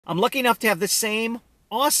I'm lucky enough to have the same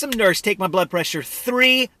awesome nurse take my blood pressure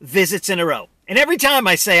 3 visits in a row. And every time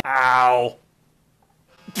I say, ow.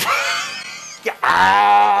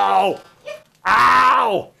 Ow.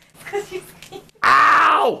 Ow.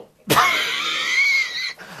 Ow.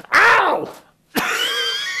 Ow.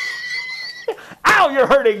 Ow, you're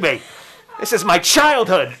hurting me. This is my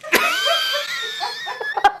childhood.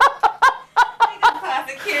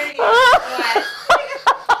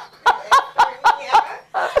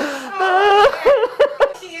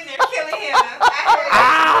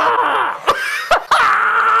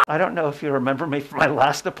 I don't know if you remember me from my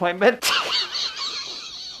last appointment.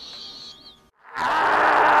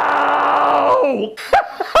 Ow!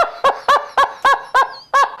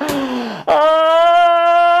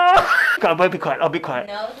 I'll be quiet. I'll be quiet.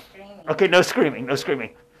 No screaming. Okay, no screaming. No screaming.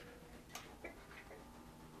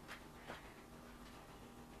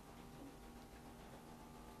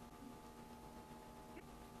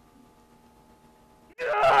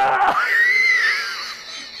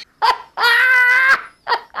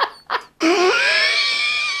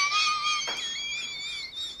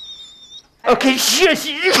 Okay, shush.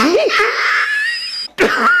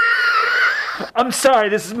 I'm sorry,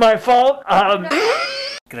 this is my fault.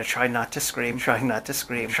 Gonna try not to scream, trying not to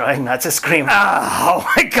scream, trying not to scream.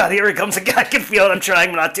 Oh my god, here it comes again. I can feel it. I'm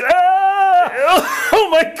trying not to. Oh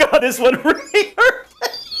my god, this one really hurt.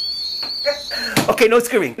 Okay, no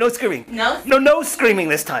screaming, no screaming. No? No screaming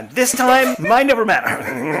this time. This time, mine never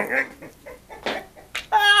matter.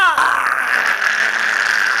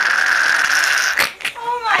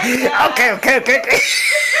 Oh my god. Okay.